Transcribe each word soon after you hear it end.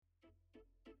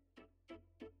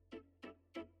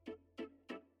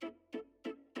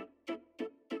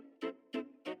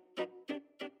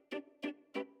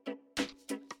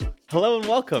Hello and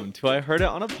welcome to I Heard It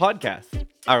on a Podcast,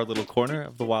 our little corner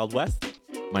of the Wild West.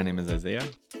 My name is Isaiah.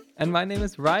 And my name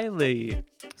is Riley.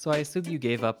 So I assume you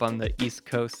gave up on the East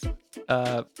Coast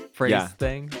phrase Yeah.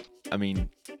 thing. I mean,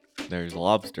 there's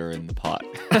lobster in the pot.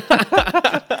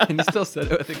 And you still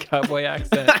said it with a cowboy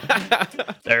accent.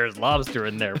 There's lobster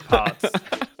in their pots.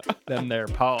 Them their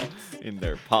pots. In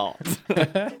their pots.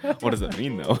 What does it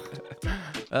mean, though?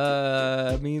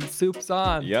 It means soup's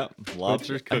on. Yep,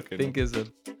 lobster's which cooking. I think is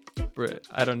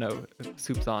I don't know.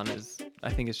 Soup's on is,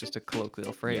 I think it's just a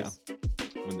colloquial phrase.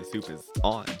 When the soup is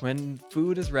on. When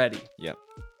food is ready. Yep.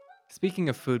 Speaking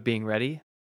of food being ready,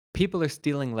 people are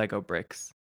stealing Lego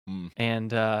bricks.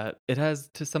 And it has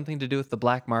something to do with the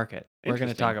black market. We're going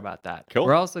to talk about that. Cool.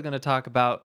 We're also going to talk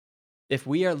about if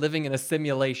we are living in a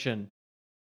simulation.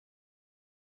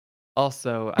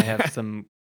 Also, I have some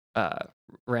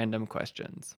random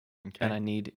questions. Okay. And I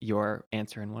need your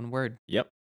answer in one word. Yep,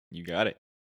 you got it.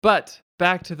 But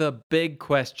back to the big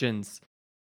questions.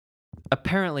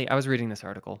 Apparently, I was reading this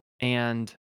article,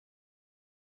 and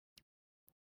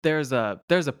there's a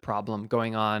problem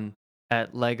going on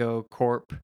at Lego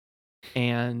Corp,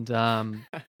 and The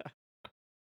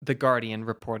Guardian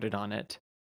reported on it,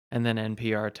 and then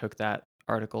NPR took that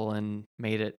article and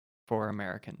made it for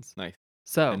Americans. Nice.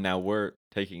 So, And now we're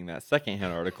taking that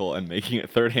secondhand article and making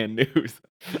it third-hand news.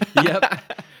 Yep.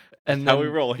 And how we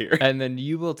roll here. And then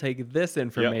you will take this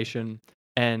information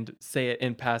and say it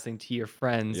in passing to your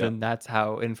friends, and that's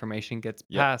how information gets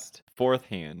passed. Fourth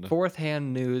hand.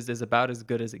 Fourth-hand news is about as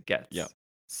good as it gets. Yep.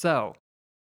 So,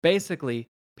 basically,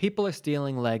 people are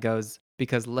stealing Legos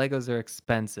because Legos are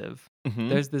expensive. Mhm.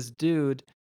 There's this dude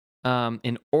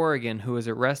in Oregon who was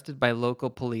arrested by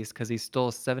local police because he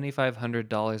stole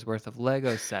 $7,500 worth of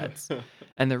Lego sets.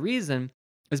 And the reason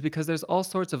is because there's all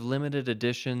sorts of limited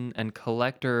edition and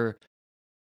collector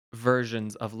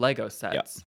versions of Lego sets. Yep.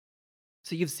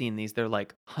 So you've seen these. They're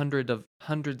like hundreds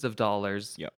of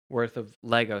dollars worth of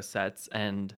Lego sets,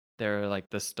 and they're like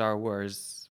the Star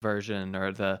Wars version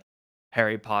or the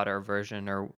Harry Potter version,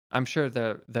 or I'm sure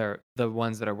they're the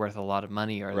ones that are worth a lot of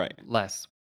money are less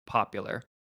popular.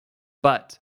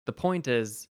 But the point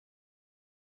is,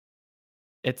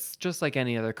 it's just like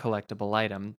any other collectible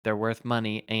item. They're worth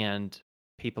money, and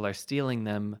people are stealing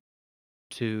them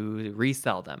to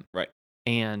resell them. Right.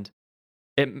 And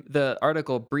the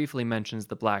article briefly mentions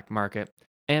the black market,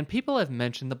 and people have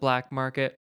mentioned the black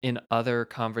market in other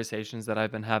conversations that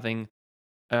I've been having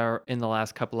in the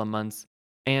last couple of months,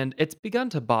 and it's begun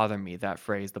to bother me, that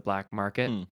phrase, the black market,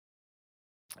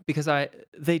 because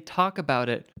they talk about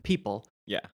it. People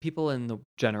in the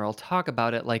general talk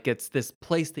about it like it's this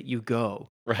place that you go.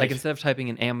 Right. Like instead of typing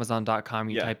in Amazon.com,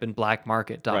 you type in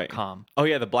blackmarket.com. Right. Oh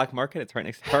yeah, the black market. It's right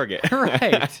next to Target.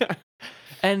 Right.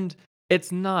 And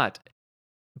it's not.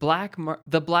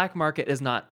 The black market is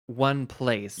not one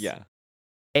place. Yeah.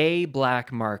 A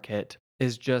black market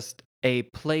is just a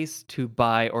place to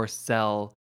buy or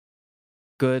sell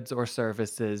goods or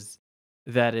services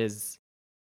that is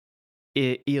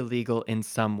illegal in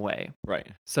some way. Right.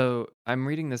 So I'm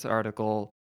reading this article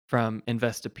from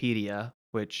Investopedia,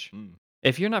 which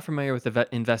if you're not familiar with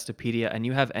Investopedia and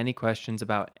you have any questions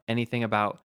about anything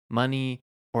about money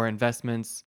or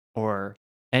investments or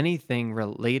anything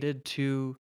related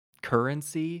to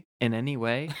currency in any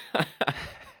way,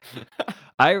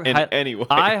 I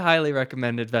highly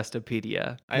recommend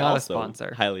Investopedia. Not a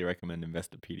sponsor. Highly recommend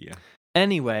Investopedia.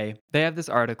 Anyway, they have this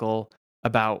article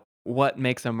about what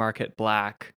makes a market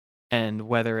black and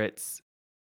whether it's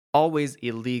always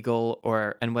illegal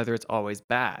and whether it's always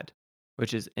bad,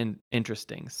 which is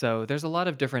interesting. So there's a lot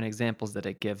of different examples that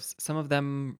it gives. Some of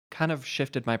them kind of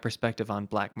shifted my perspective on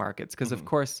black markets because, of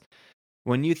course,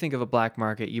 when you think of a black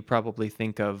market, you probably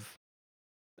think of,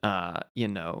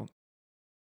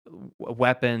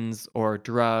 weapons or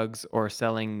drugs or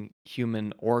selling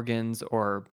human organs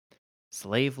or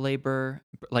slave labor,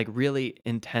 like really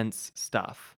intense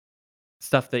stuff.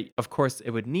 Stuff that, of course,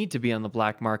 it would need to be on the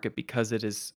black market because it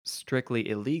is strictly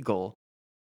illegal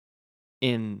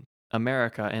in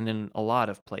America and in a lot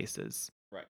of places.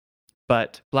 Right.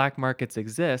 But black markets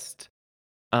exist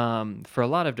for a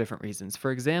lot of different reasons.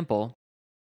 For example,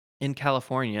 in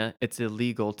California, it's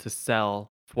illegal to sell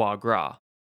foie gras.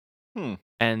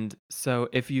 And so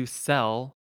if you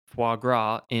sell foie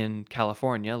gras in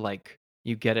California, like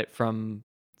you get it from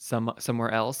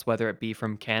somewhere else, whether it be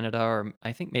from Canada or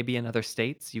I think maybe in other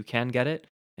states, you can get it,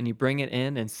 and you bring it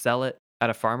in and sell it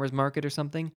at a farmer's market or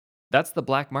something, that's the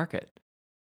black market.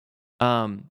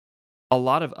 A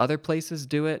lot of other places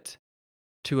do it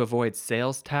to avoid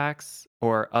sales tax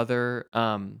or other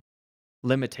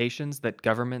limitations that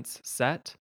governments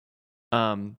set.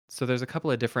 So there's a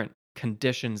couple of different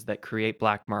conditions that create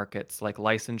black markets, like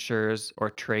licensures or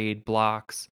trade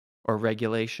blocks or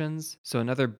regulations. So,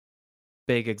 another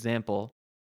big example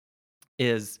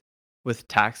is with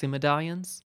taxi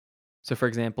medallions. So, for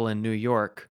example, in New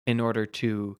York, in order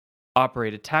to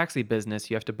operate a taxi business,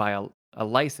 you have to buy a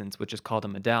license, which is called a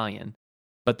medallion.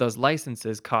 But those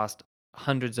licenses cost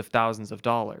hundreds of thousands of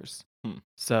dollars. Hmm.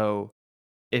 So,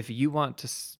 if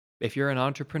you're an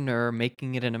entrepreneur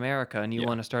making it in America and you Yeah.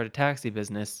 want to start a taxi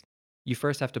business, you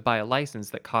first have to buy a license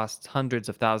that costs hundreds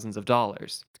of thousands of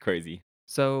dollars. It's crazy.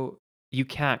 So, you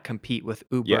can't compete with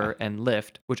Yeah. Uber and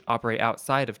Lyft, which operate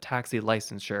outside of taxi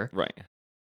licensure. Right.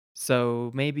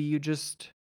 So, maybe you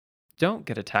just don't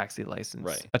get a taxi license,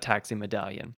 Right. a taxi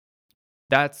medallion.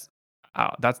 That's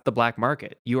that's the black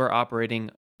market. You are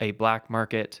operating a black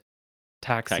market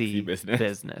Taxi taxi business.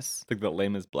 business. It's like the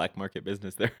lamest black market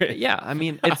business there is. Yeah, I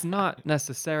mean, it's not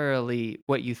necessarily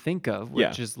what you think of, Yeah.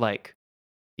 which is like,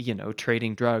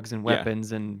 trading drugs and Yeah.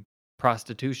 weapons and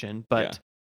prostitution, Yeah. but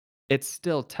it's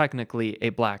still technically a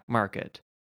black market.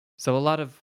 So a lot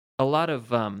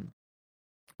of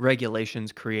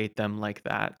regulations create them like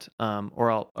that,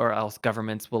 or else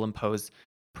governments will impose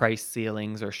price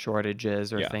ceilings or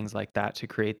shortages or Yeah. things like that to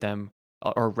create them,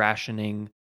 or rationing,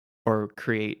 or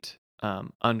create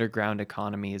underground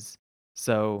economies.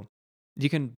 So you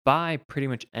can buy pretty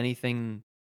much anything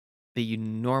that you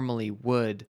normally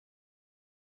would,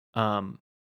 um,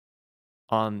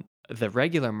 on the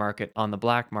regular market on the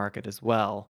black market as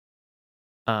well.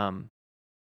 Um,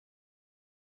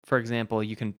 for example,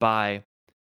 you can buy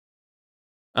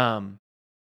um,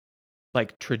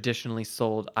 like traditionally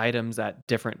sold items at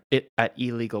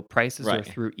illegal prices or Right.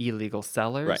 through illegal Right.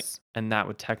 sellers, and that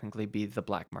would technically be the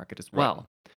black market as Right. well.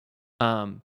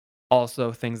 Um,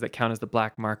 Also, things that count as the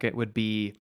black market would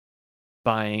be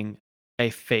buying a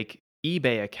fake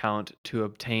eBay account to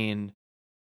obtain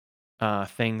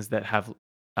things that have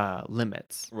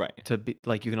limits. Right. To be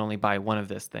like, you can only buy one of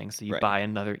this thing, so you Right. buy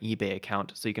another eBay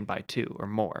account so you can buy two or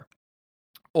more.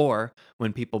 Or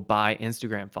when people buy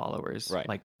Instagram followers, Right.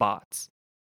 like bots,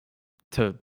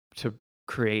 to to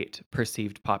create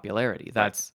perceived popularity. Right.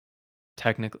 That's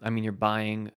technically, I mean, you're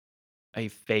buying a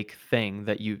fake thing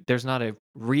that there's not a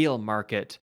real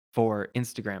market for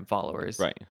Instagram followers.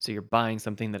 Right. So you're buying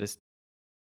something that is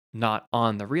not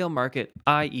on the real market,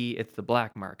 i.e., it's the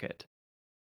black market.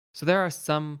 So there are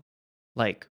some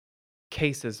like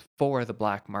cases for the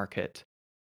black market,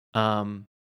 um,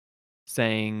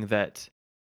 saying that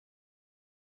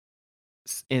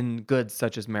in goods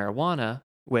such as marijuana,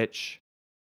 which,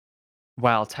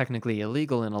 while technically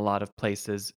illegal in a lot of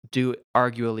places, do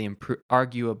arguably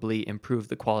improve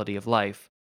the quality of life,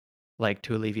 like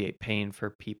to alleviate pain for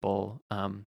people,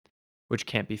 which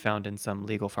can't be found in some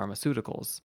legal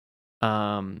pharmaceuticals.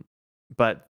 Um,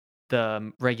 but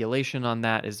the regulation on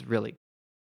that is really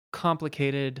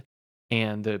complicated,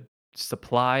 and the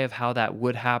supply of how that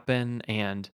would happen,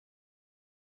 and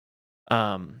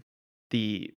um,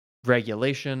 the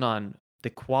regulation on the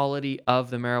quality of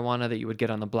the marijuana that you would get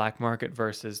on the black market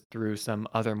versus through some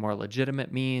other more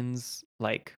legitimate means,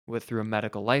 like with through a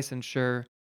medical licensure.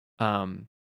 Um,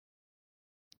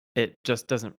 it just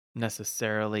doesn't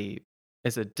necessarily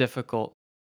is a difficult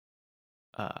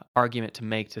argument to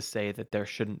make to say that there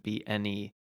should be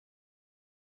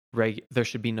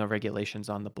no regulations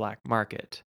on the black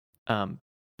market. Um,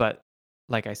 but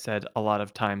like I said, a lot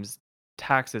of times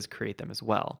taxes create them as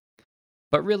well.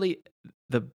 But really,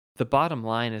 the bottom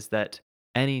line is that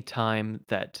any time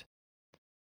that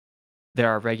there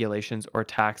are regulations or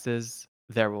taxes,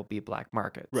 there will be black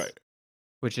markets, Right.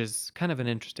 which is kind of an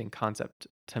interesting concept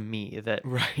to me, that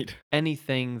Right.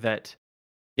 anything that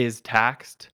is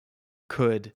taxed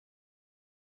could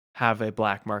have a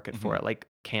black market for Mhm. it, like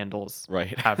candles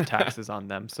Right. have taxes on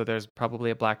them. So there's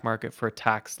probably a black market for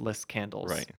taxless candles.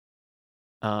 Right.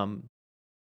 Um,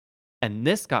 and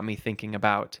this got me thinking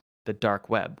about the dark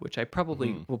web, which I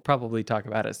probably Mhm. will probably talk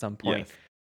about at some point. Yes.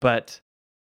 But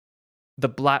the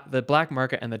black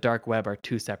market and the dark web are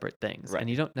two separate things, and Right.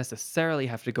 you don't necessarily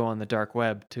have to go on the dark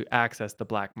web to access the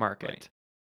black Right. market,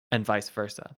 and vice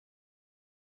versa.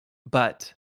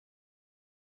 But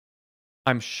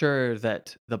I'm sure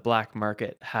that the black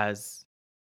market has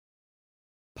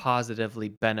positively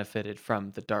benefited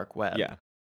from the dark web, Yeah.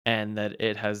 and that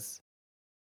it has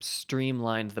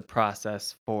streamlined the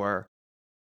process for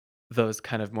those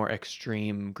kind of more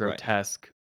extreme, Right.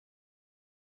 grotesque,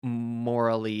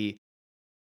 morally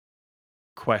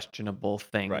questionable Right.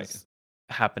 things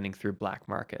happening through black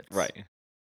markets. Right.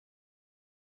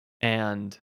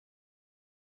 And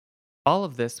all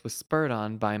of this was spurred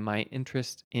on by my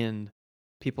interest in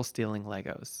people stealing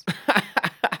Legos.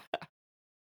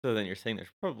 So then you're saying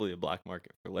there's probably a black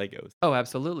market for Legos. Oh,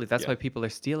 absolutely. That's Yeah. why people are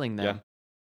stealing Yeah. them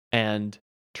and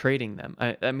trading them.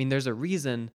 I mean, there's a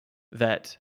reason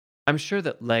that I'm sure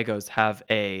that Legos have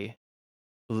a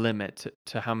limit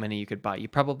to how many you could buy. You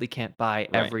probably can't buy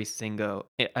Right. every single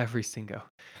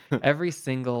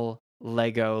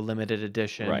Lego limited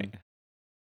edition Right.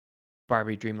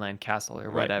 Barbie Dreamland Castle or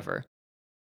Right. whatever.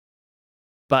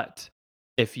 But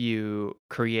if you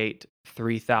create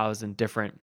 3,000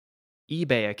 different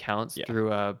eBay accounts Yeah.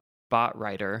 through a bot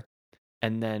writer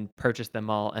and then purchase them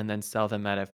all and then sell them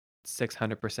at a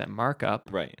 600%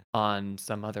 markup Right. on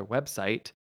some other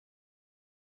website,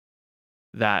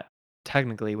 that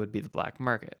technically would be the black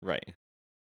market. Right.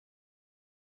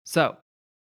 So,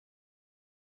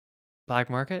 black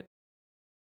market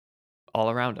all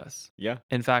around us. Yeah.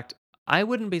 In fact, I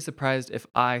wouldn't be surprised if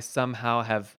I somehow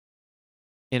have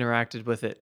interacted with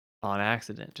it on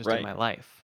accident just in Right. my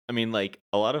life. I mean, like,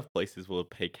 a lot of places will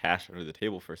pay cash under the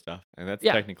table for stuff, and that's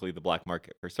Yeah. technically the black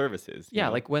market for services, you Yeah,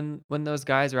 know? like when those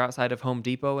guys are outside of Home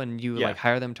Depot and you Yeah. like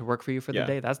hire them to work for you for the Yeah.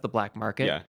 day, that's the black market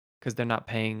Yeah. because they're not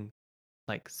paying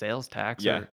like sales tax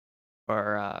Yeah.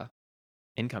 or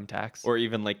income tax. Or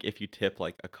even, like, if you tip,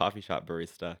 like, a coffee shop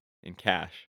barista in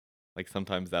cash, like,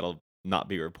 sometimes that'll not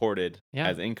be reported Yeah.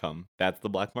 as income. That's the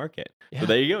black market. So Yeah.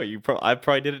 there you go. I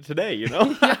probably did it today, you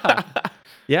know? Yeah.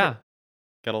 Yeah.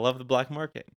 Gotta love the black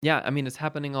market. Yeah, I mean, it's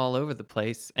happening all over the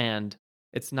place, and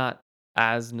it's not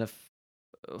as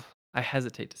ugh, I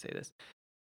hesitate to say this.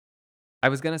 I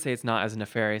was gonna say it's not as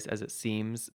nefarious as it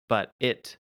seems, but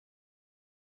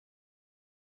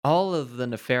all of the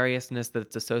nefariousness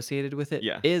that's associated with it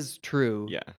Yeah. is true,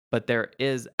 Yeah. but there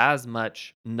is as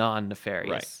much Right.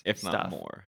 non-nefarious If not stuff,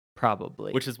 more.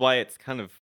 probably. Which is why it's kind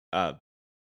of, uh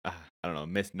I don't know,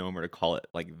 misnomer to call it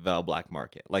like the black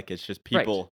market. Like it's just Right.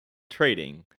 people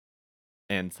trading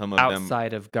and some of them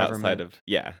Outside of outside government of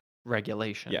yeah,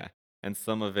 regulation. yeah. And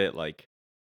some of it like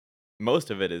most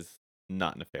of it is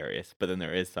not nefarious, but then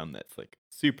there is some that's like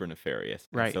super nefarious.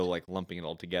 And so Right. like lumping it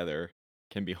all together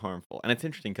can be harmful. And it's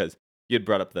interesting cuz you had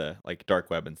brought up the like dark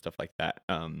web and stuff like that.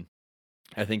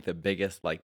 I think the biggest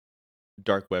like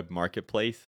dark web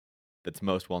marketplace that's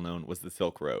most well known was the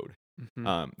Silk Road.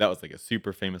 Mhm. That was like a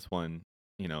super famous one.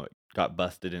 You know, it got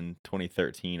busted in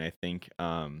 2013, I think.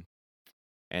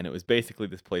 And it was basically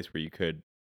this place where you could,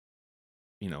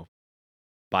 you know,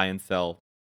 buy and sell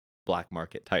black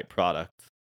market type products.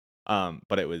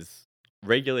 But it was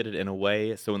regulated in a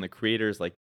way. So when the creators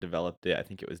like developed it, I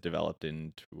think it was developed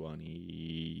in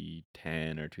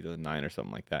 2010 or 2009 or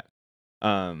something like that.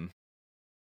 Um,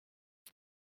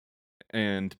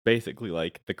 and basically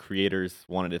like the creators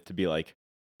wanted it to be like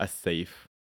a safe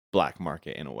black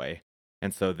market in a way,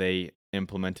 and so they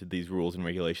implemented these rules and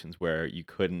regulations where you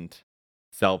couldn't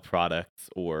sell products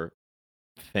or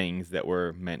things that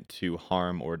were meant to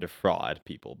harm or defraud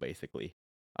people basically.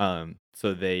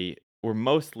 So they were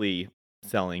mostly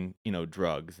selling, you know,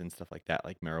 drugs and stuff like that,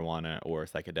 like marijuana or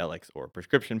psychedelics or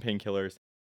prescription painkillers,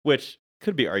 which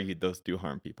could be argued those do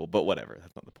harm people, but whatever,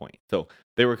 that's not the point. So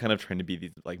they were kind of trying to be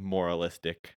these like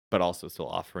moralistic, but also still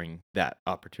offering that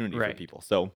opportunity for Right. people.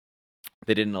 So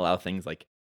they didn't allow things like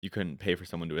you couldn't pay for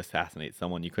someone to assassinate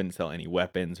someone, you couldn't sell any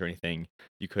weapons or anything,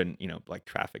 you couldn't, you know, like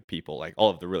traffic people, like all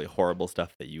of the really horrible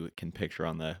stuff that you can picture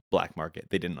on the black market,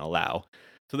 they didn't allow.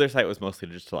 So their site was mostly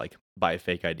just to like buy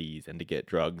fake IDs and to get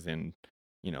drugs and,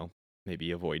 you know,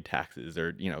 maybe avoid taxes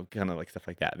or, you know, kind of like stuff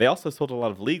like that. They also sold a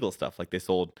lot of legal stuff. Like they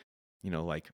sold, you know,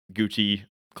 like Gucci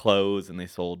clothes and they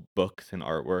sold books and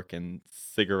artwork and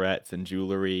cigarettes and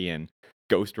jewelry and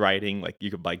ghostwriting. Like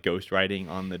you could buy ghostwriting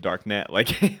on the dark net.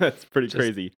 Like that's pretty Just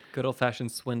crazy. good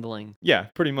old-fashioned swindling. Yeah,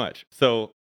 pretty much.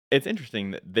 So it's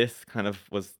interesting that this kind of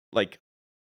was like,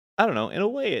 I don't know, in a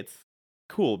way it's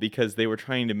cool because they were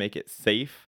trying to make it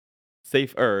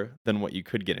safer than what you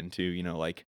could get into, you know,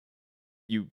 like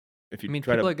you if you I mean,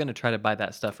 try people to are gonna try to buy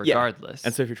that stuff yeah. And regardless.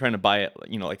 so if you're trying to buy it,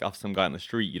 you know, like off some guy on the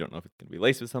street, you don't know if it's gonna be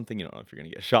laced with something, you don't know if you're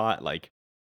gonna get shot. Like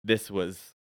this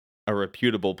was a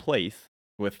reputable place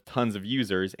with tons of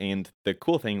users, and the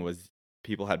cool thing was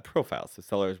people had profiles. So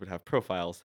sellers would have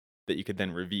profiles that you could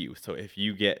then review. So if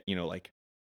you get, you know, like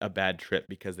a bad trip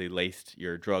because they laced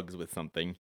your drugs with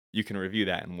something, you can review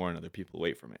that and warn other people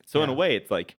away from it. So in a Yeah. way,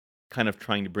 it's like kind of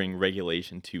trying to bring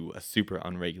regulation to a super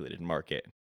unregulated market.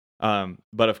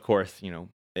 But of course, you know,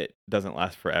 it doesn't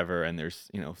last forever and there's,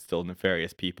 you know, still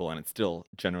nefarious people and it's still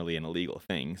generally an illegal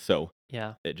thing. So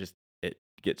Yeah. it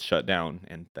gets shut down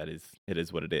and it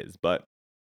is what it is. But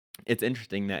it's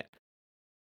interesting that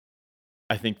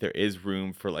I think there is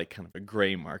room for like kind of a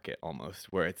gray market almost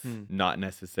where it's Hmm. not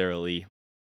necessarily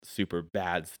super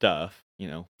bad stuff, you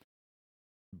know,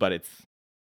 but it's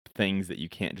things that you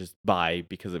can't just buy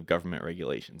because of government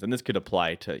regulations. And this could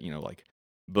apply to, like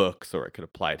books, or it could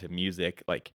apply to music,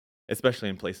 like especially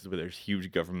in places where there's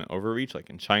huge government overreach, like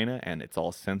in China, and it's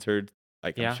all censored.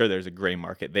 Like I'm Yeah, sure there's a gray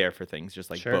market there for things just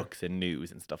like sure. books and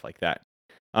news and stuff like that.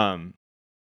 Um,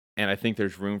 and I think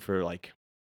there's room for like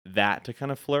that to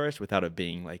kind of flourish without it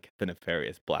being like the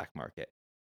nefarious black market.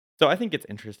 So I think it's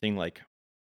interesting, like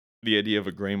the idea of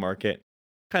a gray market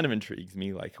kind of intrigues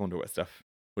me. Like, I wonder what stuff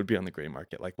would be on the gray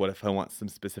market. Like, what if I want some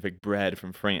specific bread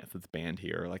from France that's banned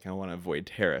here? Or like, I want to avoid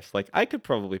tariffs. Like, I could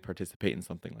probably participate in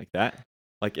something like that.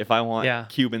 Like, if I want Yeah,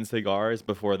 Cuban cigars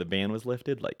before the ban was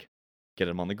lifted, like, get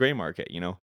them on the gray market.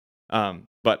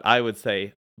 But I would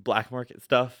say black market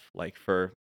stuff, like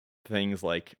for things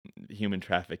like human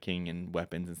trafficking and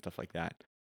weapons and stuff like that,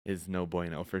 is no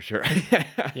bueno for sure.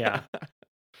 yeah.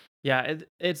 Yeah,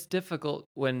 it's difficult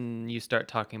when you start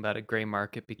talking about a gray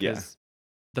market Yeah. because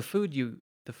the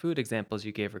food examples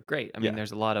you gave are great. I mean, Yeah.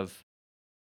 there's a lot of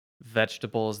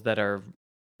vegetables that are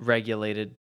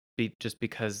regulated just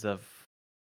because of,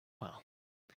 well,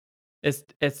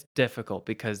 it's difficult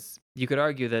because you could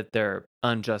argue that they're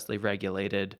unjustly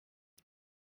regulated,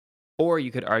 or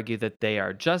you could argue that they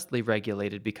are justly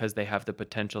regulated because they have the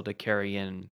potential to carry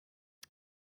in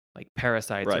like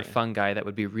parasites or Right. fungi that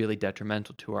would be really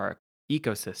detrimental to our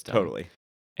ecosystem. Totally.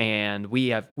 And we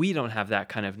don't have that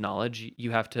kind of knowledge.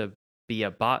 You have to be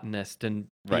a botanist and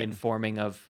be Right. informing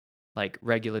of like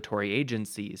regulatory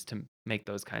agencies to make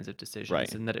those kinds of decisions,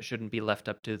 Right. and that it shouldn't be left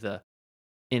up to the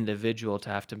individual to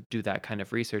have to do that kind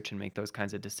of research and make those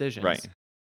kinds of Right. decisions.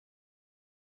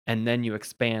 And then you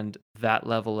expand that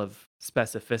level of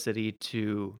specificity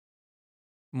to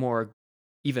more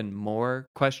even more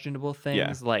questionable Yeah.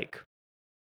 things, like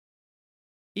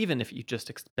even if you just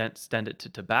extend it to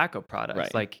tobacco products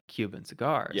Right. like Cuban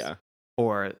cigars, Yeah.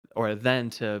 or then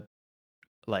to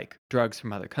like drugs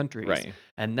from other countries, Right.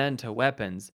 and then to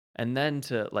weapons, and then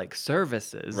to like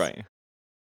services, Right.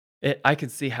 I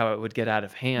could see how it would get out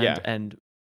of hand. Yeah. And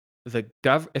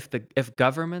if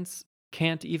governments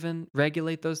can't even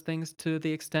regulate those things to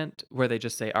the extent where they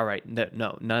just say, all right,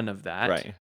 no, none of that,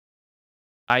 Right.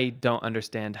 I don't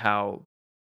understand how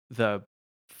the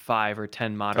 5 or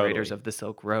 10 moderators Totally. of the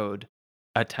Silk Road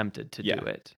attempted to do Yeah.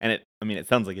 it. And it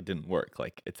sounds like it didn't work.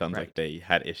 Like, it sounds like Right. they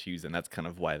had issues, and that's kind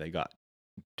of why they got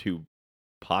too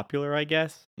popular, I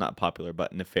guess. Not popular,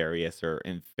 but nefarious or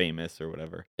infamous or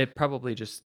whatever. It probably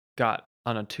just got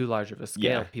on a too large of a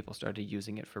scale. Yeah. People started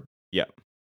using it for Yeah.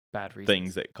 bad Things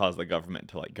reasons. that cause the government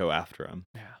to, like, go after them.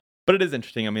 Yeah. But it is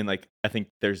interesting. I mean, like, I think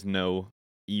there's no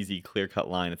easy, clear-cut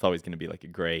line. It's always gonna be, like, a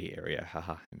gray area.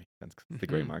 Haha, it makes sense 'cause it's the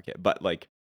gray Mhm. market. But, like,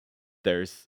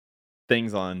 there's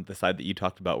things on the side that you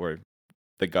talked about where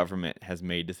the government has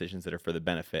made decisions that are for the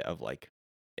benefit of like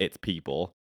its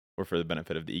people or for the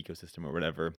benefit of the ecosystem or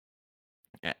whatever.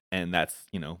 And that's,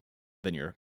 then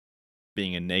you're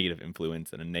being a negative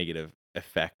influence and a negative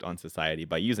effect on society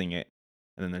by using it.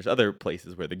 And then there's other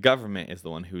places where the government is the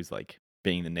one who's like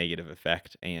being the negative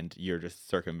effect and you're just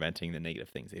circumventing the negative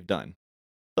things they've done.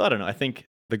 So I don't know. I think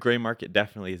the gray market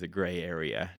definitely is a gray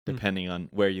area Mm. depending on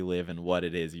where you live and what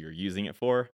it is you're using it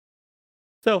for.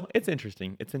 So it's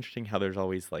interesting. It's interesting how there's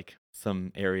always like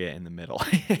some area in the middle.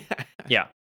 Yeah.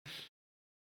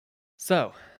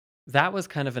 So, that was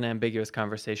kind of an ambiguous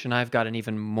conversation. I've got an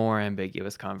even more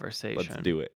ambiguous Let's conversation.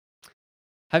 do it.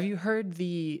 Have you heard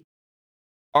the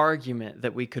argument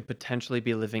that we could potentially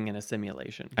be living in a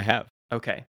simulation? I have.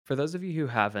 Okay. For those of you who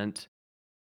haven't,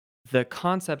 the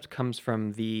concept comes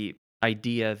from the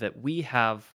idea that we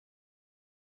have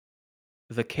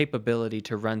the capability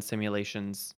to run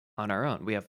simulations on our own.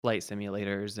 We have flight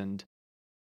simulators and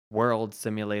world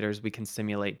simulators. We can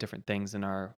simulate different things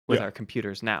with Yeah. our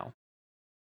computers now.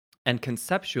 And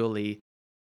conceptually,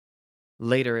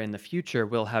 later in the future,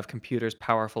 we'll have computers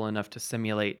powerful enough to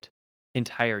simulate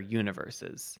entire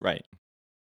universes. Right.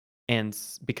 And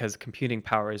because computing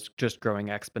power is just growing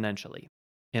exponentially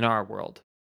in our world.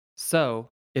 So,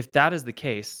 if that is the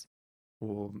case,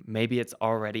 well, maybe it's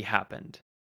already happened.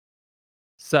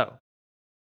 So,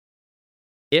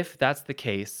 if that's the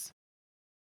case,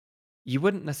 you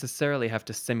wouldn't necessarily have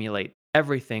to simulate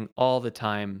everything all the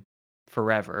time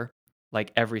forever,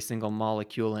 like every single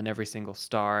molecule and every single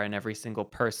star and every single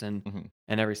person Mhm.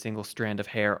 and every single strand of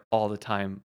hair all the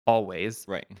time, always.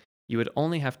 Right. You would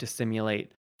only have to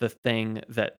simulate the thing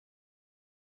that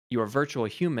your virtual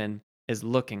human is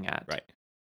looking at. Right.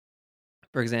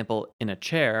 For example, in a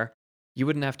chair, you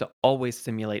wouldn't have to always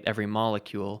simulate every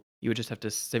molecule. You would just have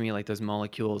to simulate those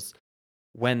molecules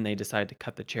when they decide to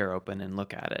cut the chair open and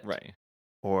look at it. Right.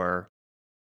 Or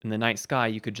in the night sky,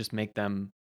 you could just make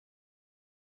them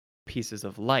pieces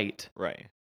of light Right.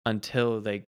 until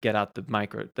they get out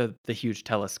the huge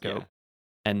telescope, Yeah.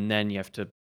 and then you have to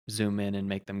zoom in and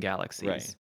make them Right.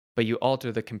 galaxies. But you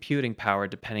alter the computing power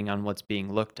depending on what's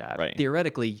being looked at. Right.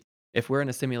 Theoretically, if we're in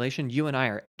a simulation, you and I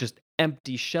are just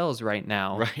empty shells right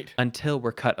now Right. until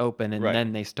we're cut open, and Right.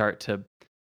 then they start to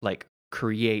like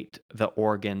create the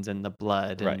organs and the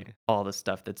blood and Right. all the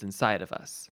stuff that's inside of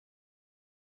us.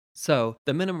 So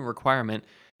the minimum requirement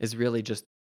is really just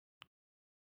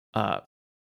uh,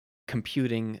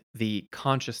 computing the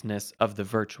consciousness of the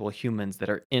virtual humans that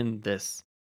are in this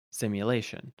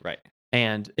simulation. Right.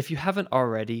 And if you haven't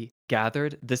already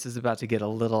gathered, this is about to get a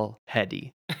little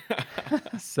heady.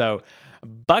 So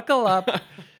buckle up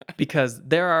because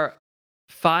there are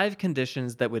 5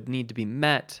 conditions that would need to be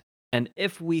met. And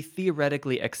if we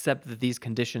theoretically accept that these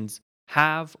conditions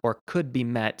have or could be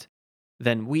met,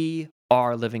 then we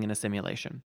are living in a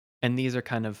simulation. And these are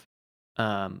kind of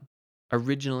um,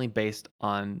 originally based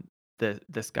on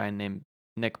this guy named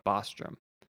Nick Bostrom.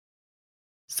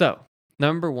 So,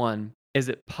 number one, is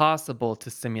it possible to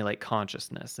simulate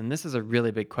consciousness? And this is a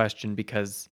really big question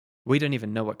because we don't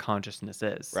even know what consciousness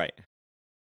is. Right.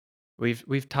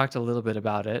 We've talked a little bit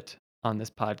about it on this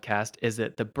podcast. Is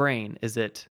it the brain? Is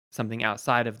it something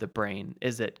outside of the brain?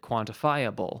 Is it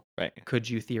quantifiable? Right. Could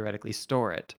you theoretically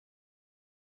store it?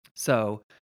 So,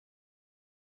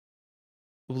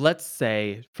 let's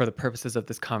say for the purposes of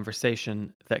this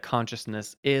conversation that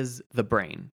consciousness is the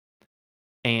brain.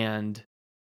 And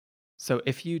so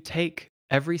if you take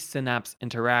every synapse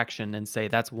interaction and say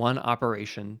that's one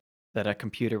operation that a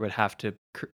computer would have to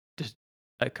just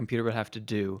a computer would have to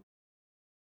do,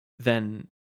 then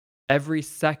every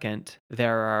second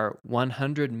there are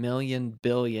 100 million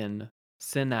billion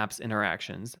synapse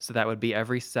interactions. So that would be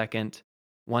every second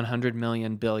 100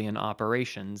 million billion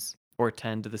operations or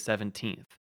 10 to the 17th.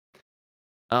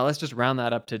 Let's just round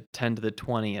that up to 10 to the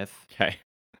 20th Okay.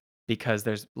 because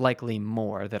there's likely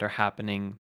more that are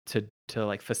happening to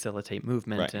like facilitate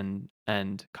movement Right.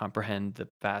 and comprehend the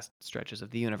vast stretches of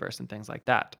the universe and things like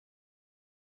that.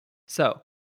 So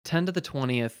 10 to the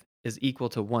 20th is equal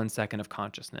to 1 second of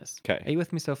consciousness. Okay. Are you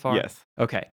with me so far? Yes.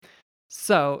 Okay.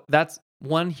 So that's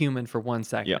one human for one Yep.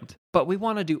 second. But we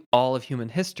want to do all of human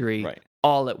history Right.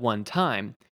 all at one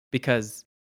time because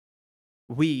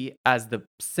we, as the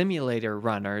simulator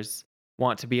runners,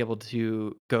 want to be able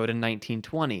to go to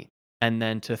 1920 and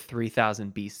then to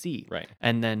 3000 BC Right.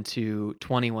 and then to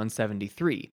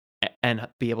 2173 and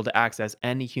be able to access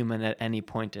any human at any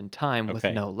point in time with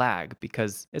Okay. no lag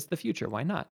because it's the future. Why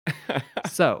not?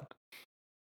 So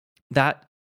that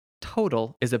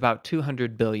total is about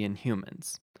 200 billion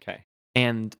humans. Okay.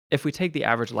 And if we take the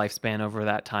average lifespan over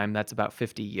that time, that's about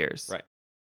 50 years. Right.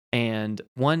 And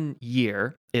 1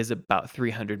 year is about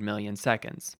 300 million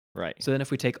seconds. Right. So then if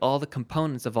we take all the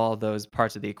components of all those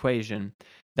parts of the equation,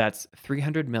 that's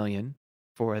 300 million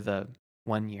for the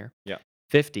 1 year, Yeah.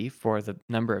 50 for the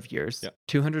number of years, Yeah.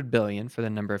 200 billion for the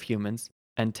number of humans,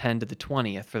 and 10 to the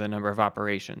 20th for the number of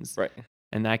operations. Right.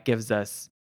 And that gives us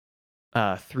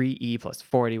 3e plus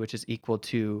 40, which is equal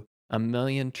to a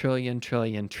million trillion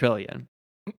trillion trillion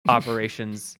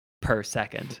operations per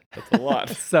second. That's a lot.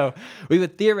 So we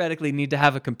would theoretically need to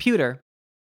have a computer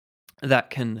that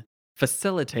can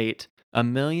facilitate a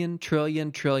million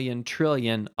trillion trillion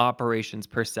trillion operations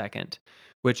per second,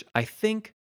 which I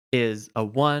think is a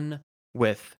 1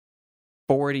 with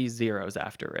 40 zeros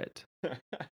after it,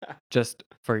 just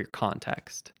for your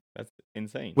context, That's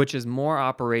insane. which is more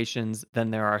operations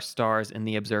than there are stars in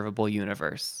the observable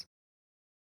universe.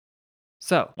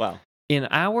 So, Wow. in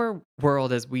our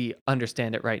world as we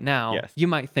understand it right now, Yes. you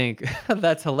might think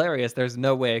that's hilarious. There's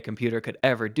no way a computer could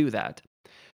ever do that.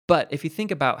 But if you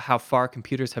think about how far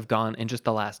computers have gone in just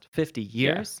the last 50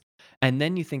 Yeah. years, and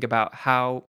then you think about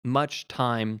how much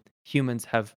time humans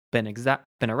have been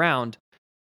around,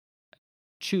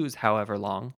 choose however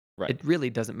long, Right. it really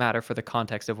doesn't matter for the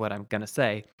context of what I'm going to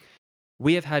say.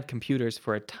 We have had computers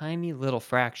for a tiny little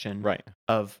fraction Right.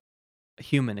 of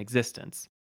human existence.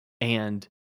 And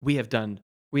we have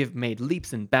made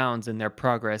leaps and bounds in their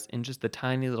progress in just the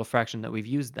tiny little fraction that we've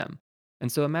used them.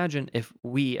 And so imagine if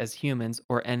we as humans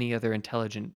or any other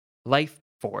intelligent life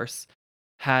force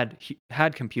had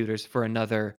computers for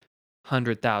another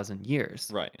 100,000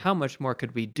 years. Right. How much more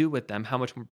could we do with them? How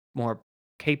much more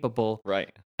capable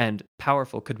Right. and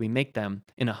powerful could we make them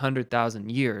in 100,000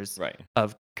 years Right.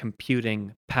 of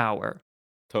computing power?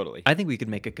 Totally. I think we could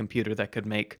make a computer that could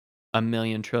make a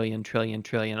million trillion trillion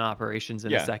trillion operations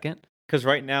in a Yeah. second Because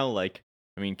right now, like,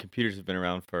 I mean, computers have been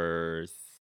around for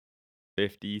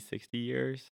 50, 60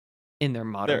 years. in their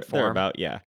modern They're form. about,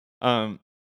 yeah. Um,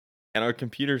 and our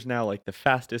computers now, like the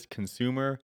fastest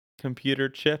consumer computer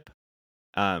chip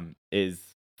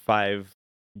is 5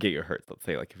 gigahertz. Let's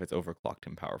say, like if it's overclocked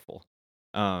and powerful,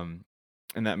 um,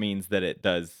 and that means that it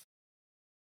does,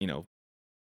 you know,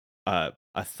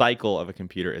 a cycle of a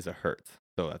computer is a hertz.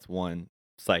 So that's one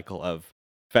cycle of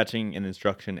fetching an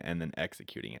instruction and then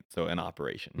executing it. So an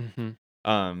operation. Mhm.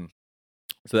 Um,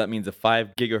 so that means a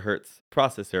 5 gigahertz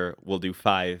processor will do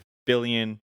 5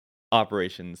 billion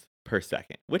operations per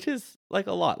second, which is like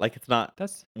a lot. Like it's not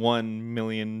That's 1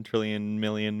 million, trillion,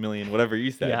 million, whatever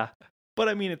you said. yeah, But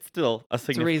I mean, it's still a it's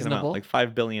significant amount. Like reasonable.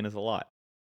 5 billion is a lot.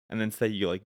 And then say you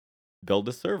like build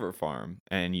a server farm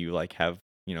and you like have,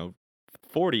 you know,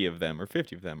 40 of them or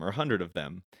 50 of them or 100 of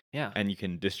them Yeah. and you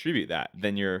can distribute that,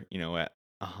 then you're, at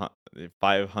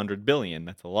 500 billion.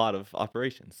 That's a lot of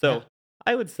operations. Yeah. So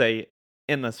I would say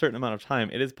in a certain amount of time,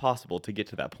 it is possible to get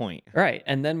to that point. Right.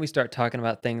 And then we start talking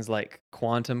about things like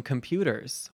quantum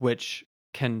computers, which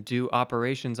can do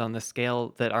operations on the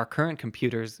scale that our current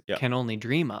computers Yeah. can only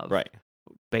dream of Right.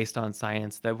 based on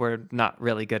science that we're not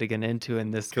really going to get into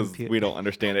in this Because compute. we don't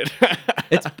understand it.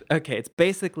 It's okay. It's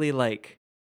basically like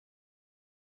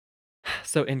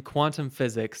so in quantum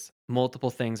physics,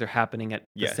 multiple things are happening at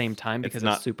the Yes. same time It's because of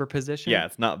not, yeah, superposition.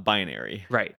 it's not binary.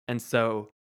 Right. And so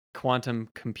quantum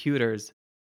computers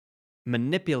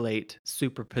manipulate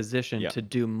superposition Yeah. to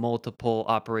do multiple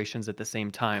operations at the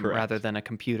same time rather Correct. than a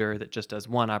computer that just does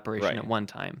one operation Right. at one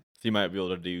time. So you might be able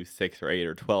to do 6 or 8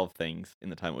 or 12 things in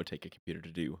the time it would take a computer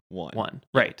to do one. One.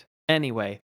 Yeah. Right.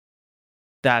 Anyway,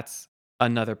 that's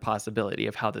another possibility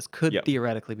of how this could Yep.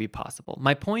 theoretically be possible.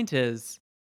 My point is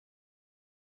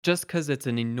just because it's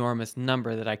an enormous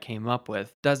number that I came up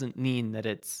with doesn't mean that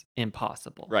it's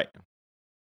impossible. Right.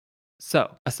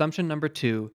 So, assumption number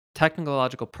two,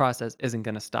 technological process isn't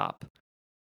going to stop.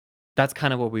 That's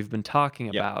kind of what we've been talking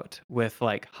Yep. about with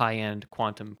like high end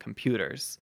quantum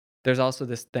computers. There's also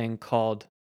this thing called,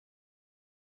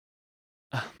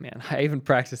 oh man, I even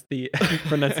practiced the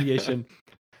pronunciation.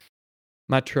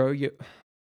 Matroyo,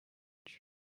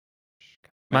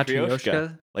 Matryoshka,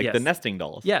 Matryoshka. like the Yes. nesting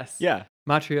dolls. Yes. Yeah.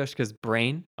 Matryoshka's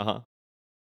brain, Uh-huh.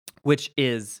 which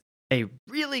is a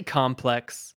really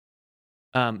complex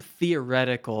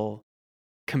theoretical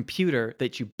computer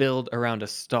that you build around a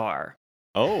star.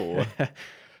 Oh.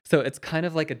 So it's kind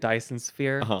of like a Dyson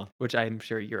sphere, Uh-huh. which I'm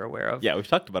sure you're aware of. Yeah, we've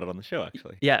talked about it on the show,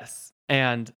 actually. Yes.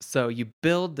 And so you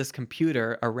build this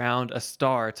computer around a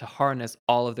star to harness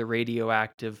all of the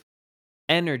radioactive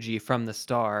energy from the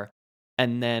star.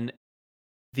 And then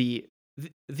the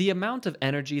the amount of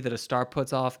energy that a star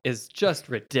puts off is just It's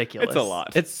a ridiculous.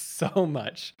 lot. It's so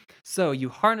much. So you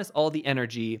harness all the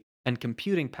energy and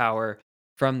computing power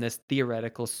from this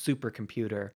theoretical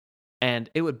supercomputer, and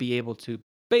it would be able to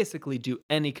basically do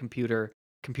any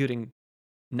computing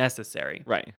necessary.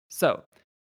 Right. So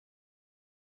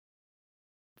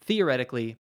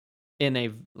theoretically, in a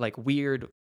like weird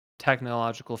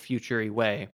technological futury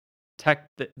way,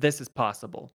 this is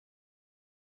possible.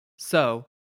 So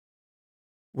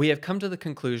we have come to the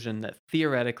conclusion that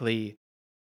theoretically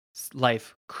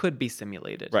life could be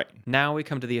simulated. Right. Now we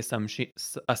come to the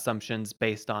assumptions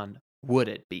based on would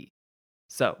it be.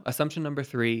 So, assumption number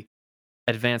three,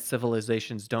 advanced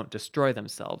civilizations don't destroy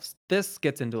themselves. This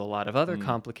gets into a lot of other Mm,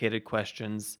 complicated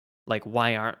questions like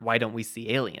why don't we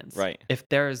see aliens? right. If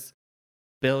there's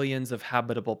billions of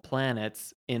habitable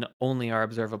planets in only our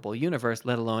observable universe,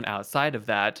 let alone outside of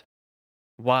that,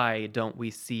 why don't we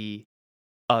see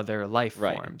other life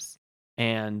Right. forms?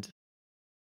 And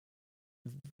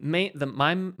my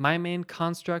main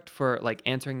construct for like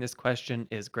answering this question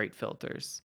is great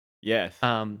filters. Yes.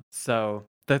 So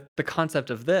the concept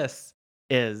of this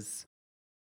is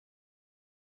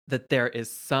that there is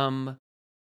some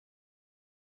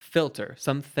filter,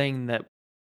 something that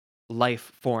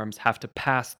life forms have to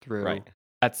pass through Right.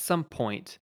 at some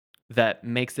point that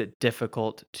makes it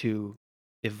difficult to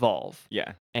evolve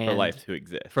Yeah. For and life to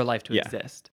exist. for life to Yeah.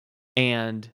 exist.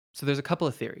 And so there's a couple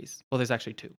of theories. Well, there's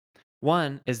actually two.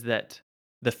 One is that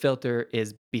the filter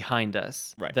is behind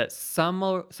us, Right. that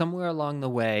somewhere along the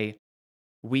way,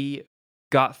 we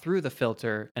got through the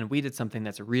filter and we did something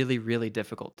that's really, really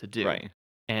difficult to do. Right.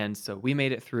 And so we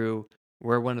made it through.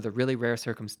 We're one of the really rare Right.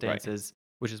 circumstances,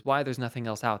 which is why there's nothing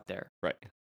else out there. Right.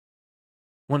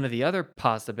 One of the other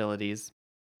possibilities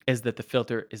is that the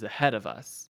filter is ahead of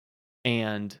us.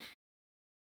 And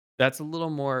that's a little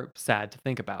more sad to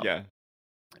think about Yeah.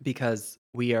 because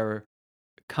we are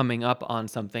coming up on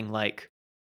something like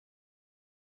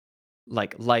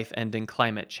life-ending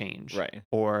climate change, Right.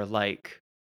 or like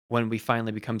when we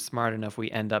finally become smart enough,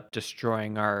 we end up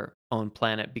destroying our own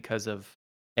planet because of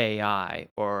AI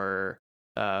or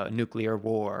nuclear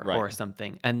war or Right.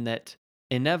 something, and that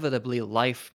inevitably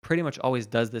life pretty much always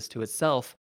does this to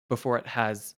itself before it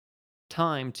has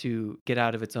time to get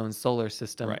out of its own solar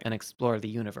system Right. and explore the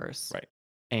universe. Right.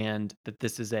 And that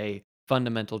this is a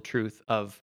fundamental truth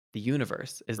of the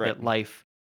universe is Right. that life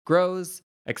grows,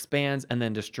 expands, and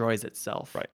then destroys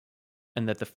itself, Right. and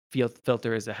that the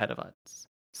filter is ahead of us.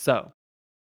 So,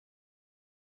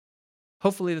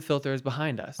 hopefully the filter is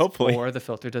behind us Hopefully. or the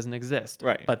filter doesn't exist.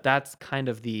 Right. But that's kind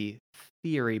of the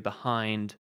theory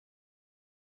behind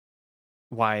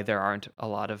why there aren't a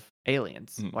lot of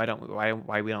aliens. Mm.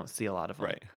 Why we don't see a lot of them.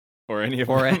 Right. Or any of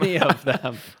Or them. any of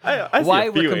them. I see Why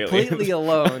a we're few completely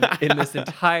aliens. alone in this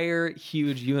entire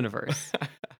huge universe.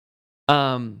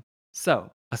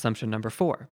 So, assumption number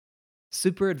 4.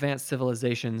 Super advanced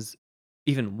civilizations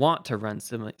even want to run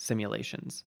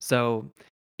simulations. So,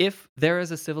 if there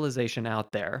is a civilization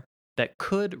out there that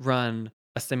could run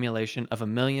a simulation of a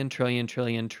million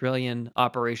trillion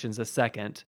operations a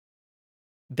second,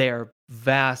 they're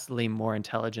vastly more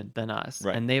intelligent than us,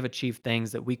 Right. and they've achieved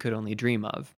things that we could only dream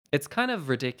of. It's kind of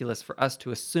ridiculous for us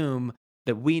to assume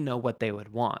that we know what they would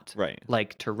want, Right.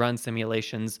 like to run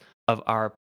simulations of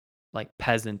our like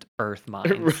peasant earth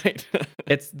minds. Right.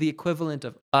 It's the equivalent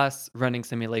of us running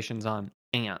simulations on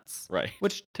ants, Right.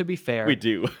 which to be We fair,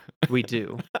 do. we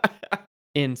do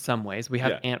in some ways. We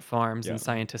have Yeah. ant farms Yeah. and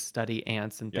scientists study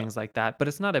ants and Yeah. things like that, but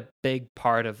it's not a big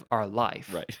part of our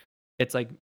life. Right. It's like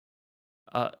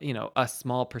a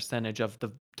small percentage of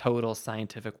the total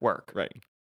scientific work. Right.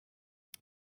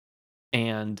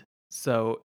 And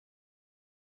so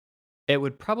it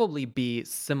would probably be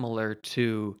similar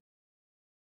to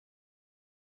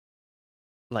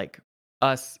like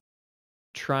us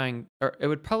trying, or it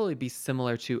would probably be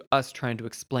similar to us trying to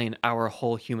explain our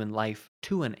whole human life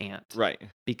to an ant Right.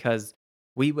 because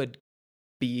we would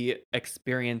we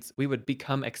would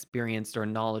become experienced or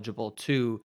knowledgeable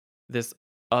to this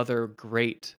other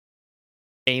great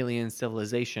alien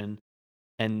civilization,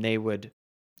 and they would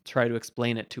try to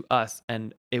explain it to us,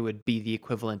 and it would be the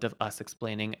equivalent of us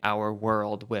explaining our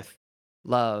world with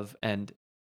love and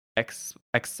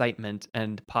excitement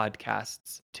and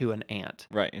podcasts to an ant,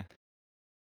 Right.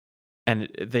 and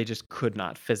they just could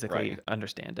not physically Right.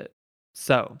 understand it.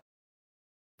 So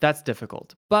that's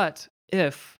difficult. But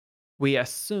if we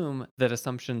assume that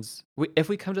if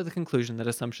we come to the conclusion that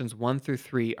assumptions 1 through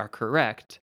 3 are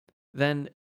correct, then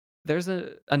there's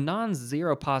a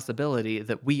non-zero possibility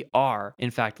that we are,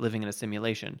 in fact, living in a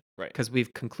simulation. Right. Because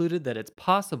we've concluded that it's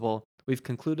possible, we've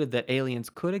concluded that aliens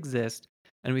could exist,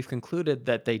 and we've concluded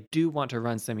that they do want to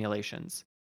run simulations.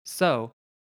 So,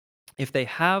 if they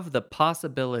have the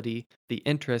possibility, the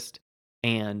interest,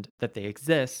 and that they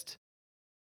exist,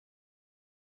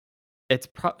 it's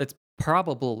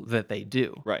probable that they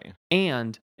do. Right.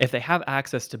 And if they have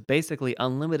access to basically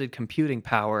unlimited computing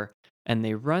power and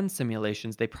they run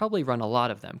simulations, they probably run a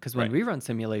lot of them. Because when Right. we run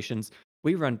simulations,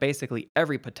 we run basically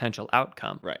every potential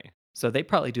outcome. Right. So they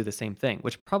probably do the same thing,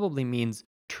 which probably means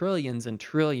trillions and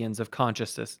trillions of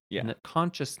Yeah.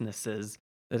 consciousnesses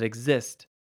that exist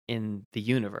in the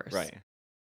universe. Right.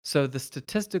 So the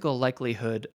statistical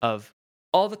likelihood of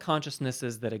all the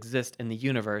consciousnesses that exist in the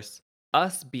universe,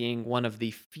 us being one of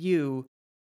the few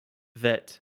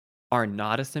that are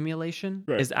not a simulation,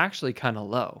 Right. is actually kind of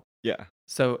low. Yeah.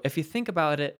 So if you think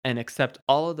about it and accept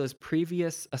all of those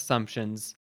previous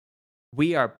assumptions,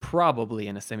 we are probably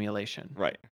in a simulation.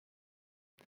 Right.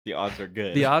 The odds are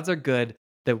good. The odds are good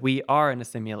that we are in a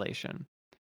simulation.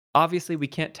 Obviously, we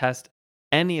can't test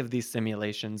any of these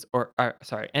simulations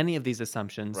any of these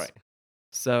assumptions. Right.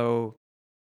 So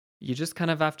you just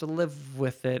kind of have to live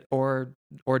with it or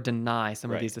deny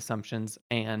some of Right. these assumptions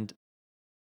and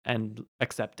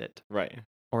accept it Right.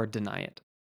 or deny it.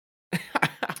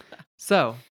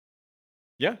 So,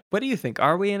 Yeah. what do you think?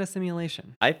 Are we in a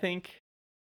simulation? I think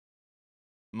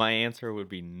my answer would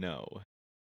be no.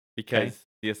 Because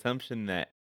the assumption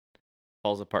that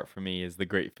falls apart for me is the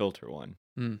great filter one.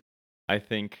 Mm. I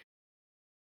think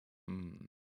mm,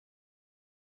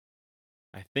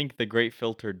 I think the great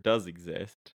filter does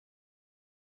exist.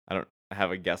 I don't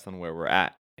have a guess on where we're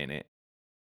at in it.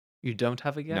 You don't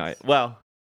have a No, guess? well,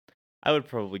 I would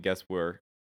probably guess we're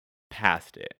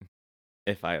past it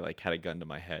if I like had a gun to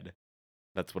my head.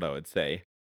 That's what I would say.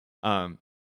 Um,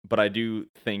 but I do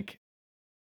think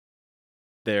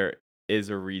there is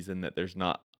a reason that there's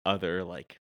not other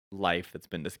like life that's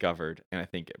been discovered, and I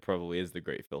think it probably is the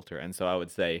great filter. And so I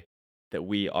would say that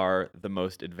we are the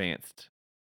most advanced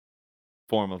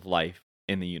form of life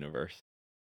in the universe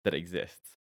that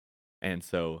exists. And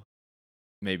so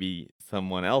maybe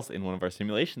someone else in one of our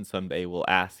simulations someday will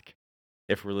ask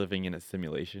if we're living in a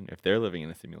simulation, if they're living in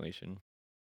a simulation,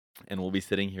 and we'll be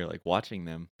sitting here like watching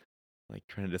them like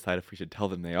trying to decide if we should tell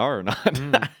them they are or not.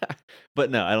 Mm.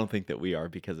 But no, I don't think that we are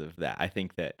because of that. I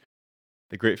think that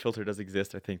the great filter does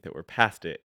exist. I think that we're past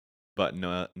it, but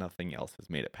nothing else has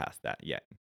made it past that yet.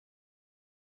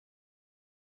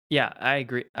 Yeah, I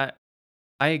agree.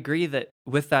 I agree that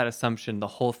with that assumption, the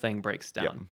whole thing breaks Yep.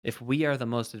 down. If we are the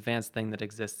most advanced thing that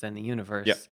exists in the Yep.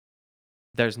 universe,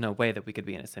 there's no way that we could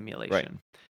be in a Right. simulation.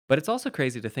 But it's also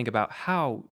crazy to think about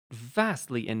how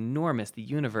vastly enormous the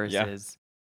universe Yeah. is.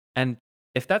 And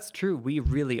if that's true, we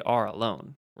really are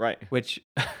alone, Right. which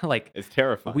like It's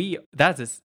terrifying.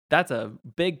 that's a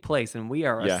big place and we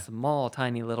are a Yeah. small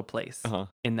tiny little place Uh-huh.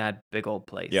 in that big old Yeah.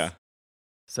 place.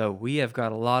 So we have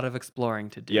got a lot of exploring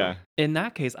to do. Yeah. In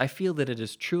that case, I feel that it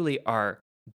is truly our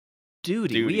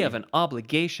duty. We have Duty. an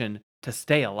obligation to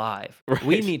stay alive. We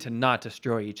Right. need to not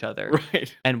destroy each other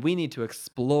Right. and we need to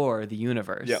explore the Yep.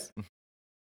 universe.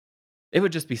 It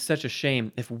would just be such a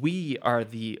shame if we are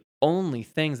the only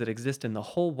things that exist in the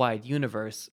whole wide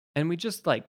universe and we just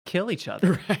like kill each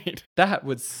other. Right. That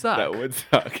would That suck. would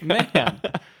suck. Man.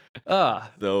 Ugh.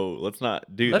 So let's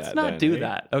not do Let's that not then, do eh?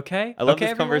 that, okay? I love Okay,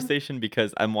 this everyone? conversation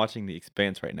because I'm watching The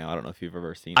Expanse right now. I don't know if you've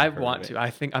ever seen I or heard of want it. to.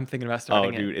 I'm thinking about Oh,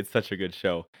 starting it. dude, it's such a good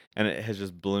show, and it has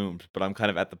just bloomed. But I'm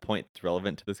kind of at the point that's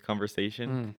relevant to this conversation,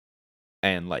 Mm,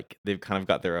 and like they've kind of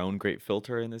got their own great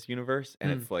filter in this universe,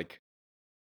 and mm, it's like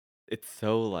it's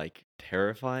so like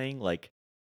terrifying, like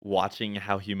watching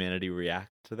how humanity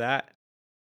reacts to that.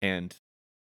 And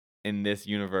in this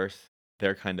universe,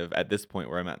 they're kind of at this point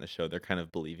where I'm at in the show, they're kind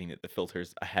of believing that the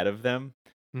filter's ahead of them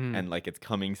mm. and like it's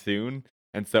coming soon.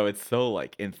 And so it's so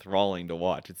like enthralling to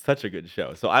watch. It's such a good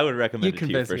show. So I would You recommend it to you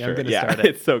convinced for me. I'm sure. gonna Yeah, start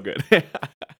it. it's so good.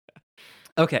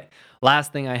 Okay.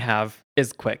 Last thing I have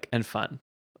is quick and fun,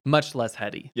 much less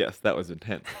heady. Yes, that was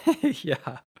intense.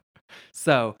 Yeah.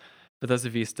 So, for those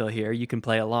of you still here, you can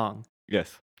play along.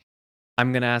 Yes.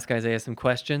 I'm going to ask Isaiah some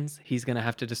questions. He's going to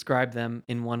have to describe them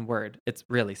in one word. It's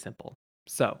really simple.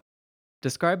 So,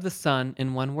 describe the sun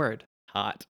in one word.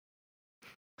 Hot.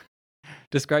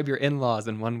 Describe your in laws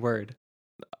in one word.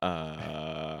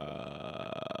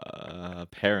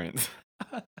 Parents.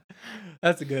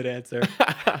 That's a good answer.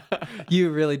 You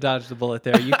really dodged the bullet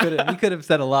there. You could have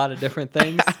said a lot of different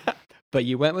things, but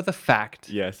you went with a fact.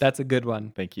 Yes. That's a good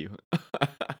one. Thank you.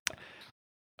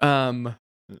 Um,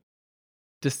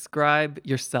 describe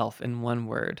yourself in one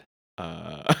word. These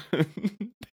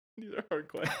are hard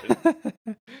questions.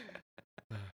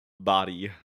 Body.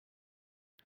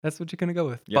 That's what you're gonna go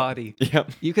with. Yep. Body.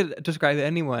 Yep. You could describe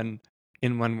anyone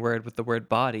in one word with the word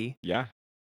body. Yeah.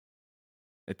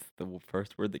 It's the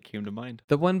first word that came to mind.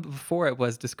 The one before it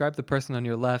was describe the person on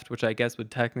your left, which I guess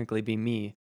would technically be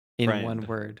me in one Friend.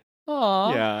 word.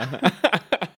 Aw. Yeah.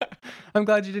 I'm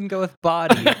glad you didn't go with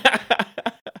body.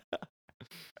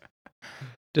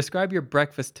 Describe your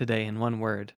breakfast today in one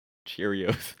word.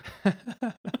 Cheerios.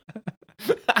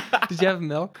 Did you have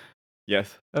milk?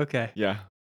 Yes. Okay. Yeah.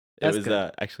 It That's was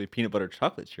good. actually peanut butter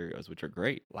chocolate Cheerios, which are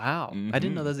great. Wow. I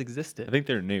didn't know Mhm. those I existed. think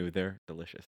they're new. They're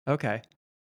delicious. Okay.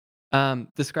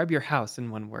 Describe your house in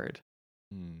one word.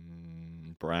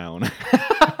 Brown.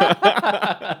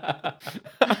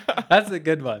 That's a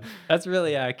good one. That's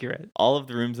really accurate. All of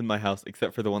the rooms in my house,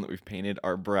 except for the one that we've painted,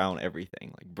 are brown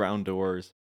everything. Like brown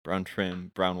doors, brown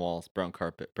trim, brown walls, brown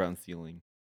carpet, brown ceiling.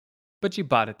 But you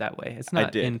bought it that way. It's I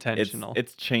not did. intentional.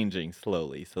 It's changing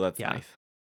slowly, so that's Yeah.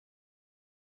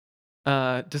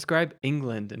 nice. Describe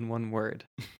England in one word.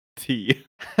 Tea.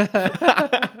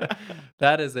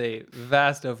 That is a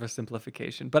vast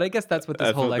oversimplification, but I guess that's what this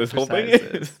That's whole what this whole thing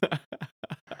exercise is. is.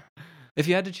 If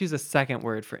you had to choose a second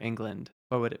word for England,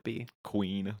 what would it be?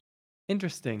 Queen.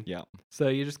 Interesting. Yeah. So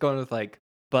you're just going with like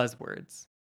buzzwords.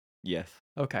 Yes.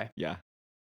 Okay. Yeah.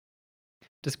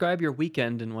 Describe your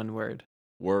weekend in one word.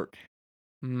 Work.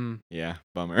 Hmm. Yeah.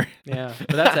 Bummer. Yeah.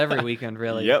 But that's every weekend,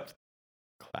 really. Yep.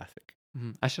 Classic.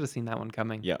 I should have seen that one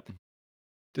coming. Yep.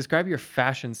 Describe your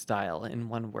fashion style in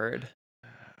one word.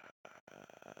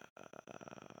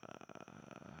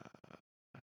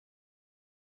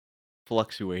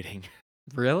 Fluctuating.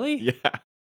 Really? Yeah.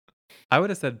 I would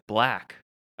have said black.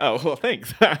 Oh, well,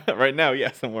 thanks. Right now,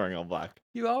 yes, I'm wearing all black.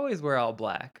 You always wear all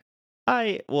black.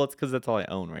 Well, it's because that's all I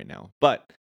own right now.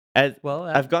 But as Well,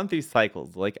 I've gone through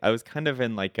cycles, like I was kind of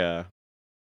in like I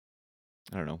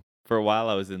don't know, for a while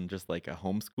I was in just like a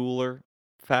homeschooler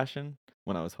fashion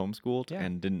when I was homeschooled Yeah.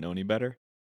 and didn't know any better.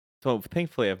 So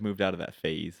thankfully I've moved out of that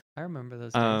phase. I remember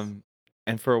those days.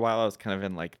 And for a while I was kind of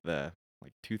in like the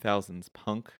like 2000s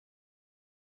punk,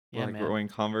 Yeah, like man. wearing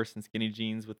Converse and skinny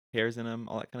jeans with hairs in them,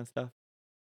 all that kind of stuff.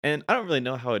 And I don't really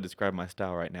know how I describe my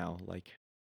style right now. Like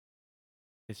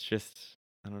it's just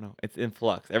I don't know. It's in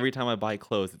flux. Every time I buy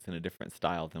clothes, it's in a different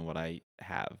style than what I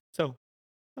have. So,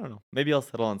 I don't know. Maybe I'll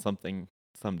settle on something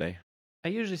someday. I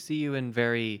usually see you in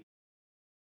very,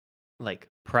 like,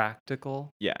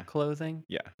 practical Yeah. clothing,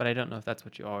 Yeah. but I don't know if that's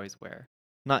what you always wear.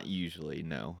 Not usually,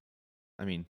 no. I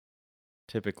mean,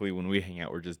 typically when we hang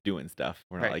out, we're just doing stuff.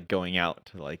 We're not Right. like going out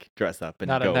to like dress up and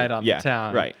Not a night go. on the Yeah,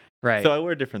 town. right. So Right. I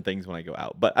wear different things when I go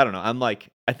out, but I don't know.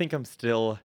 I think I'm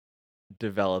still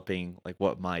developing like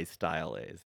what my style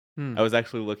is. Hmm. I was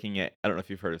actually looking at, I don't know if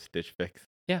you've heard of Stitch Fix.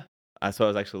 Yeah. So I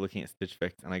was actually looking at Stitch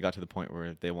Fix and I got to the point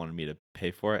where they wanted me to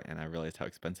pay for it and I realized how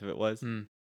expensive it was. Hmm.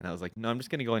 And I was like, no, I'm just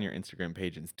going to go on your Instagram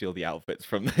page and steal the outfits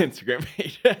from the Instagram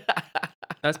page.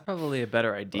 That's probably a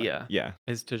better But idea, yeah,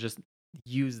 is to just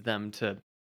use them to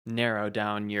narrow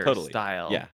down your totally. style.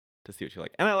 Yeah, to see what you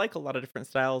like. And I like a lot of different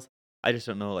styles. I just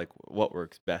don't know like what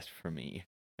works best for me.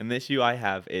 And the issue I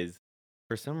have is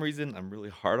for some reason I'm really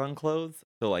hard on clothes.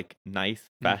 So like nice,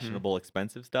 Mhm. fashionable,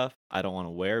 expensive stuff I don't want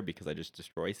to wear because I just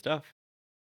destroy stuff.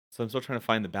 So I'm still trying to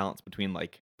find the balance between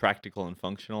like practical and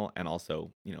functional and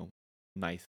also,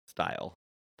 nice style.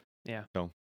 Yeah.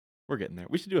 So we're getting there.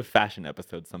 We should do a fashion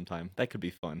episode sometime. That could be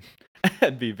fun.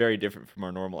 It'd be very different from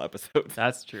our normal episodes.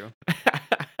 That's true.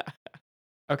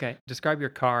 Okay, describe your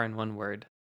car in one word.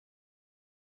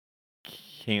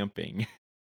 Camping.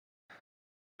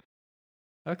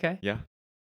 Okay. Yeah.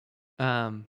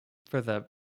 Um, for the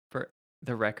for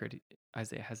the record,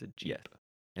 Isaiah has a Yes. Jeep.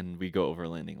 And we go over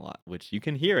landing lot, which you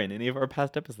can hear in any of our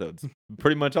past episodes.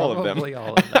 Pretty much all of them. Probably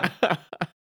all of them.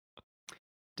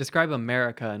 Describe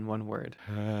America in one word.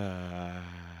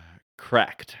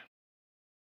 Cracked.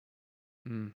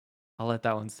 Mm. I'll let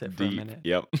that one sit for a Deep. minute.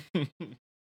 Yep.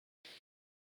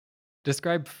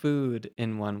 Describe food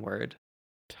in one word.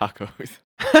 Tacos.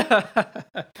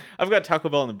 I've got Taco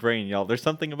Bell in the brain, y'all. There's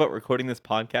something about recording this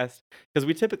podcast because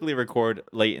we typically record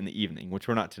late in the evening, which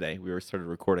we're not today. We were started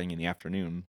recording in the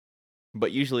afternoon,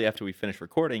 but usually after we finish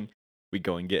recording, we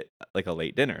go and get like a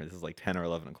late dinner. This is like 10 or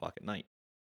 11 o'clock at night.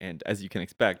 And as you can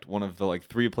expect, one of the like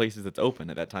three places that's open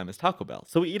at that time is Taco Bell.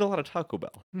 So we eat a lot of Taco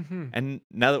Bell. Mhm. And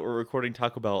now that we're recording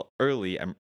Taco Bell early,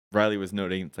 Riley was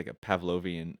noting it's like a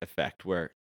Pavlovian effect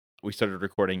where we started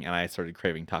recording and I started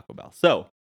craving Taco Bell. So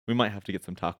we might have to get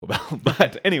some Taco Bell.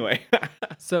 But anyway,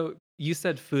 So you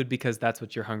said food because that's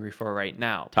what you're hungry for right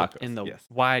now. But in tacos. the Yes,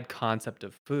 wide concept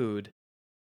of food,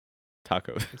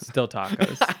 tacos. it's still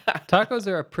tacos. Tacos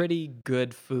are a pretty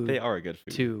good They food are a good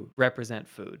food. to represent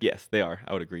food. Yes, they are.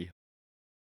 I would agree.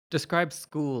 Describe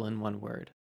school in one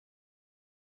word.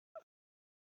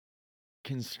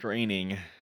 Constraining.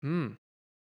 Hmm.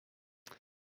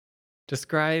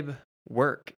 Describe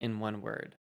work in one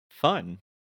word. Fun.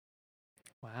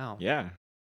 Wow. Yeah.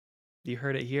 You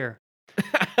heard it here.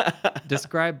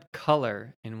 Describe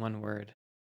color in one word.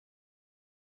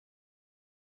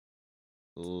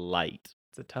 Light.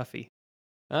 It's a toughie.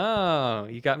 Oh,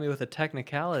 you got me with a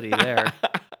technicality there.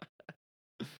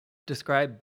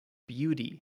 Describe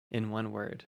beauty in one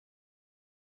word.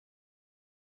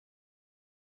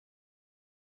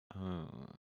 Oh,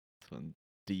 this one's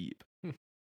deep. Hmm.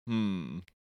 Hmm.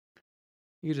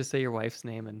 You could just say your wife's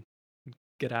name and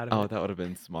get out of Oh, it. that would have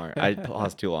been smart. I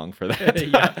paused too long for Yeah.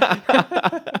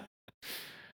 that.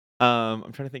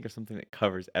 I'm trying to think of something that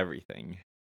covers everything.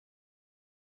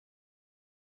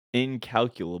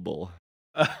 Incalculable.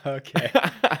 Okay.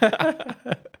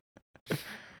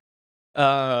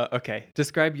 Okay.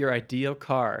 Describe your ideal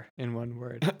car in one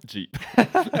word. Jeep.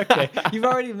 Okay. You've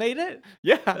already made it?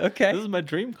 Yeah. Okay. This is my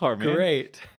dream car, man.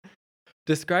 Great.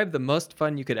 Describe the most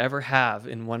fun you could ever have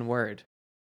in one word.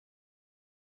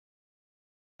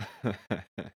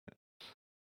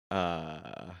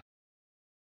 uh,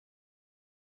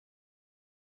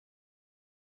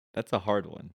 that's a hard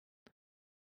one.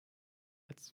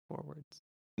 That's 4 words.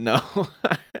 No.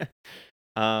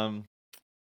 um,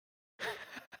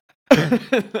 this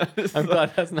I'm is a,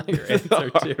 glad that's not your this is a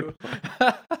answer hard too.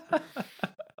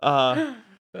 one.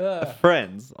 Uh,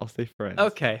 friends. I'll say friends.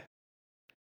 Okay.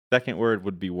 Second word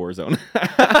would be Warzone.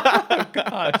 Oh,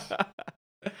 gosh.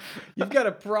 You've got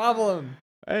a problem.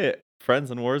 Hey, friends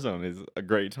in Warzone is a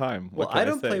great time. Well, What can I I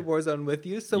don't play say? Warzone with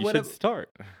you, so You what should if start.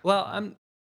 well,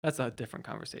 that's a different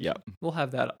conversation. Yep. We'll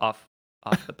have that off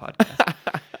the podcast.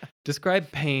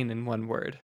 Describe pain in one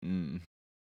word. mm,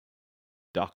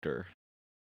 doctor.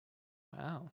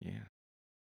 Wow. Yeah.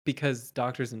 Because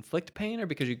doctors inflict pain or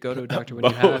because you go to a doctor when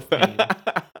you have pain?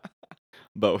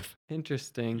 Both.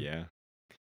 Interesting. Yeah.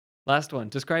 Last one.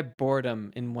 Describe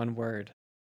boredom in one word.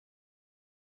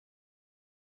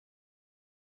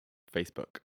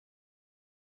 Facebook.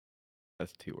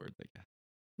 That's 2 words, I guess.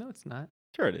 No, it's not.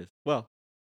 Sure it is. Well,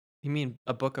 You mean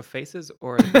a book of faces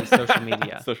or the social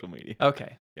media? Social media.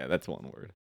 Okay. Yeah, that's one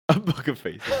word. A book of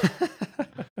faces.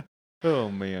 Oh,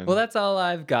 man. Well, that's all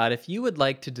I've got. If you would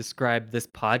like to describe this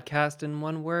podcast in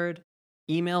one word,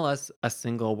 email us a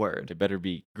single word. It better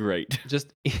be great.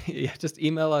 Just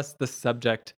email us the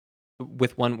subject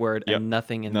with one word Yep. and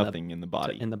nothing in Nothing in the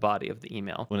body. the body of the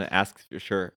email. When it asks if you're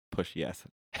sure, push yes.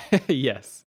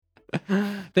 Yes.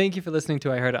 Thank you for listening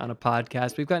to I Heard It on a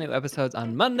Podcast. We've got new episodes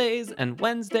on Mondays and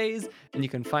Wednesdays, and you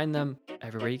can find them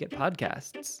everywhere you get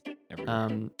podcasts.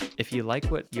 Everywhere. If you like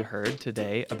what you heard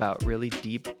today about really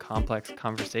deep, complex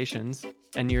conversations,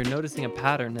 and you're noticing a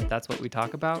pattern that's what we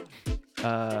talk about,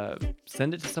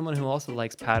 send it to someone who also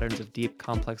likes patterns of deep,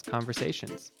 complex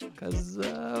conversations, because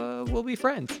we'll be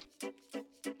friends.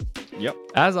 Yep.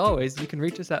 As always, you can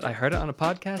reach us at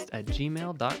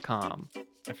ihearditonapodcast@gmail.com.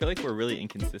 I feel like we're really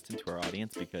inconsistent to our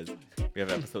audience because we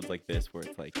have episodes like this where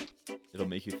it's like it'll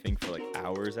make you think for like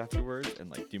hours afterwards and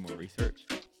like do more research.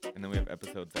 And then we have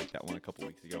episodes like that one a couple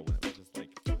weeks ago when it was just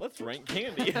like, let's rank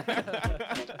candy.